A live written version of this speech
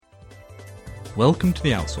Welcome to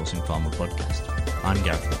the Outsourcing Pharma podcast. I'm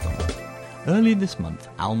Gareth McDonald. Earlier this month,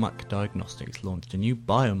 Almac Diagnostics launched a new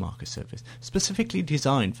biomarker service specifically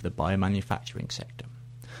designed for the biomanufacturing sector.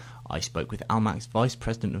 I spoke with Almac's Vice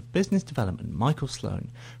President of Business Development, Michael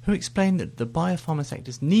Sloan, who explained that the biopharma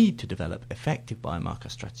sector's need to develop effective biomarker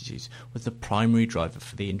strategies was the primary driver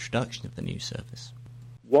for the introduction of the new service.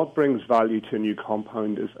 What brings value to a new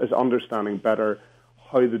compound is understanding better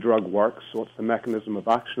how the drug works, what's the mechanism of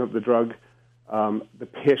action of the drug, the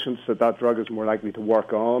patients that drug is more likely to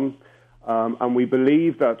work on. And we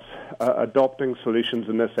believe that adopting solutions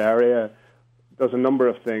in this area does a number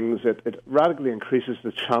of things. It radically increases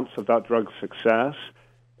the chance of that drug's success.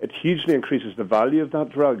 It hugely increases the value of that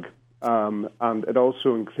drug. And it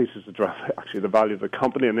also increases the value of the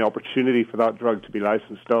company and the opportunity for that drug to be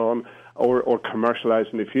licensed on or commercialized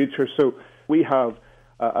in the future. So we have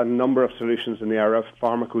a number of solutions in the area of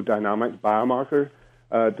pharmacodynamic biomarker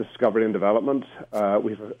discovery and development.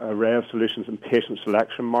 We have an array of solutions in patient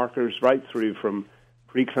selection markers, right through from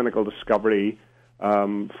preclinical discovery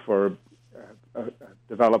for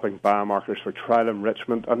developing biomarkers for trial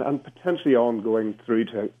enrichment and potentially ongoing through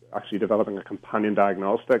to actually developing a companion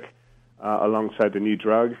diagnostic alongside the new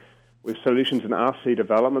drug. We have solutions in assay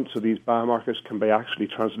development, so these biomarkers can be actually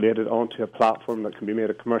translated onto a platform that can be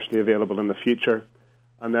made commercially available in the future.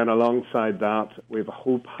 And then alongside that, we have a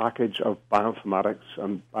whole package of bioinformatics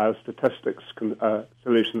and biostatistics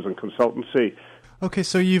solutions and consultancy. Okay,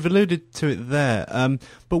 so you've alluded to it there,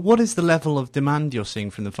 but what is the level of demand you're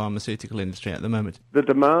seeing from the pharmaceutical industry at the moment? The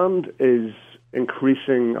demand is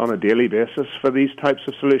increasing on a daily basis for these types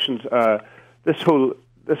of solutions. This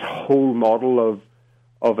whole model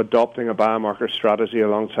of adopting a biomarker strategy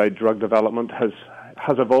alongside drug development has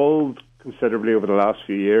evolved considerably over the last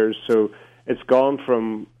few years. So it's gone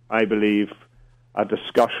from, I believe, a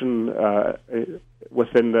discussion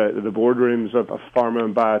within the boardrooms of pharma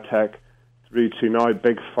and biotech through to now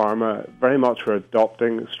big pharma very much are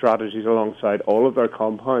adopting strategies alongside all of their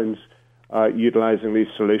compounds, utilizing these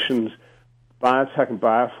solutions. Biotech and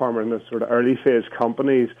biopharma and the sort of early phase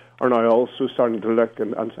companies are now also starting to look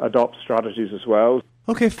and adopt strategies as well.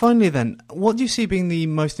 Okay, finally then, what do you see being the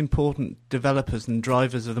most important developers and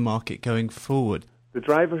drivers of the market going forward? The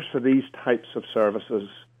drivers for these types of services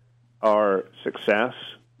are success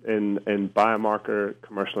in biomarker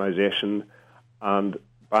commercialization and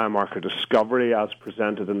biomarker discovery as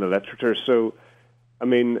presented in the literature. So, I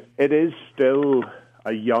mean, it is still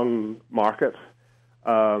a young market.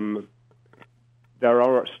 There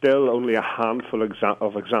are still only a handful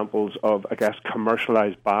of examples of, I guess,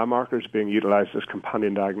 commercialized biomarkers being utilized as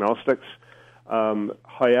companion diagnostics.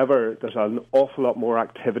 However, there's an awful lot more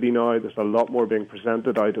activity now. There's a lot more being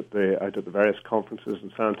presented out at the various conferences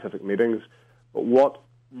and scientific meetings. But what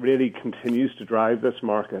really continues to drive this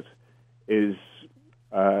market is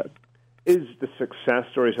the success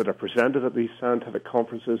stories that are presented at these scientific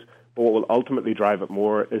conferences. But what will ultimately drive it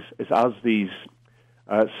more is as these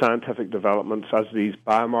scientific developments, as these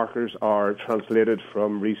biomarkers are translated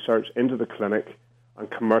from research into the clinic and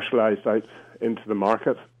commercialized out into the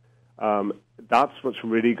market. That's what's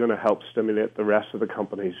really going to help stimulate the rest of the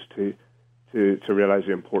companies to realize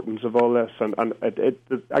the importance of all this. And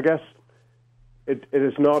I guess it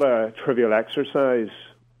is not a trivial exercise,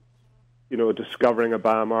 discovering a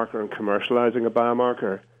biomarker and commercializing a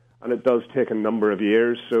biomarker, and it does take a number of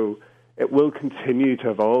years. So it will continue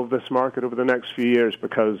to evolve, this market, over the next few years,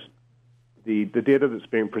 because the data that's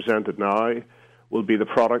being presented now will be the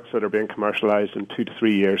products that are being commercialized in 2 to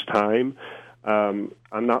 3 years' time.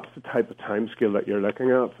 And that's the type of timescale that you're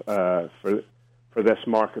looking at for this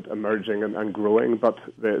market emerging and growing. But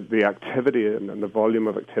the activity and the volume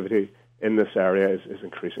of activity in this area is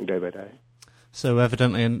increasing day by day. So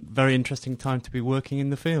evidently a very interesting time to be working in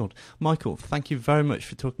the field. Michael, thank you very much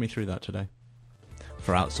for talking me through that today.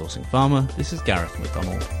 For Outsourcing Pharma, this is Gareth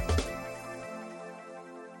McDonald.